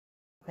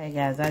Hey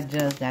guys, I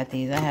just got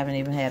these. I haven't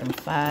even had them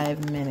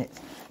 5 minutes.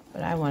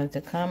 But I wanted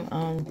to come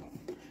on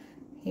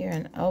here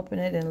and open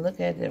it and look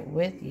at it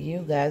with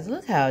you guys.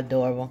 Look how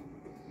adorable.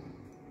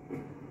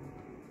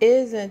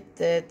 Isn't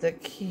that the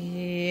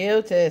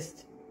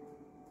cutest?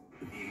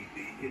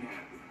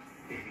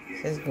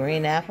 It says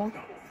green apple.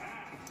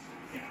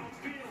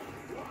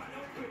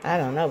 I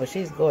don't know, but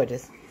she's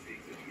gorgeous.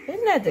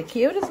 Isn't that the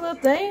cutest little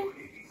thing?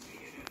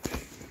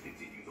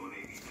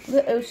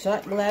 Little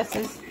shot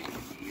glasses.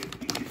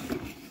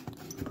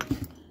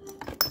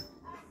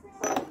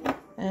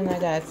 And I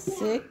got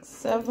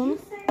 6 of them.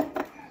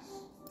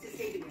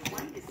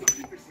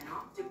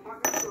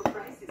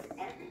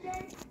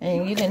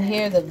 And you can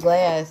hear the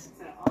glass.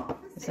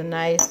 It's a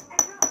nice,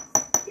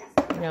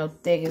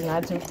 thick. It's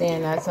not too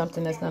thin, not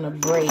something that's going to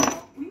break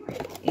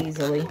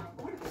easily.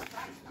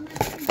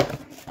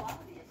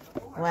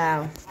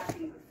 Wow.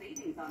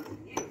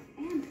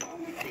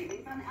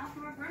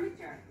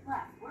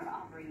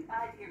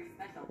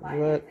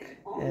 Look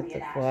at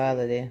the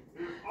quality.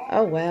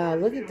 Oh, wow.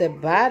 Look at the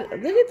bottom.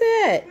 Look at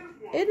that.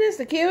 Isn't this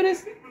the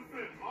cutest?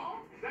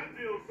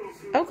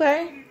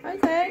 Okay.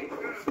 Okay.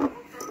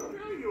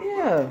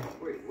 Yeah.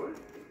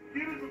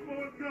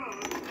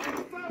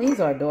 These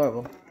are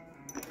adorable.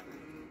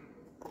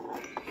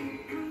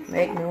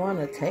 Make me want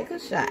to take a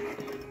shot.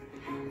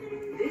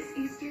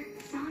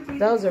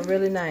 Those are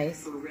really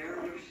nice.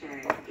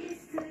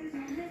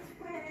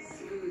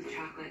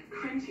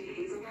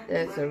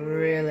 That's a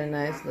really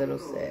nice little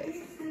set.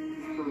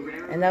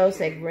 And those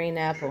say green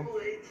apple.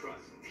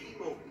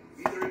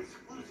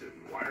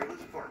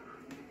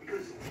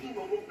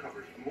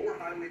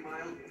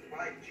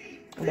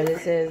 But it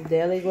says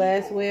daily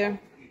glassware.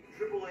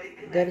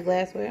 Daily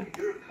glassware.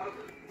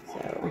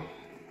 So,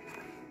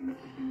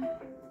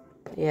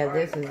 yeah,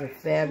 this is a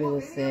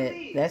fabulous set.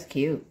 That's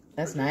cute.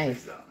 That's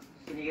nice.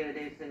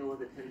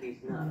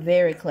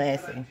 Very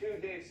classy.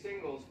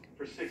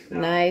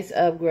 Nice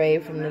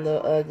upgrade from the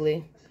little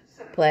ugly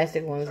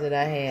plastic ones that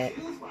I had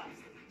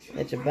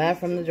that you buy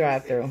from the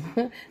drive-thru.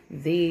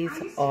 These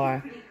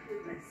are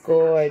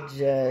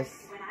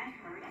gorgeous.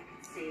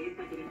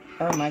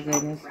 Oh my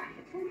goodness.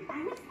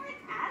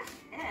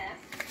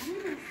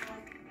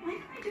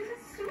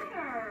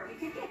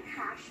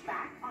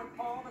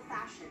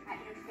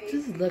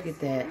 Just look at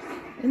that.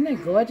 Isn't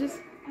that gorgeous?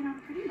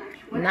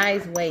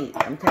 Nice weight,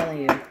 I'm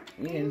telling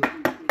you.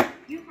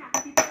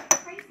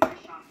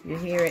 You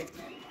hear it.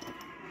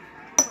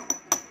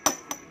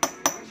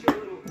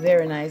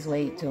 Very nice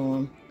weight to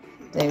them.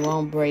 They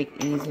won't break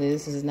easily.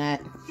 This is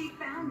not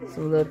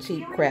some little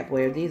cheap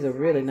crapware. These are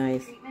really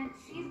nice.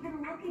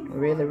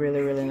 Really, really,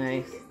 really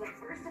nice.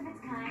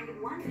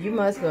 You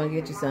must go and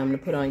get you something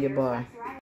to put on your bar.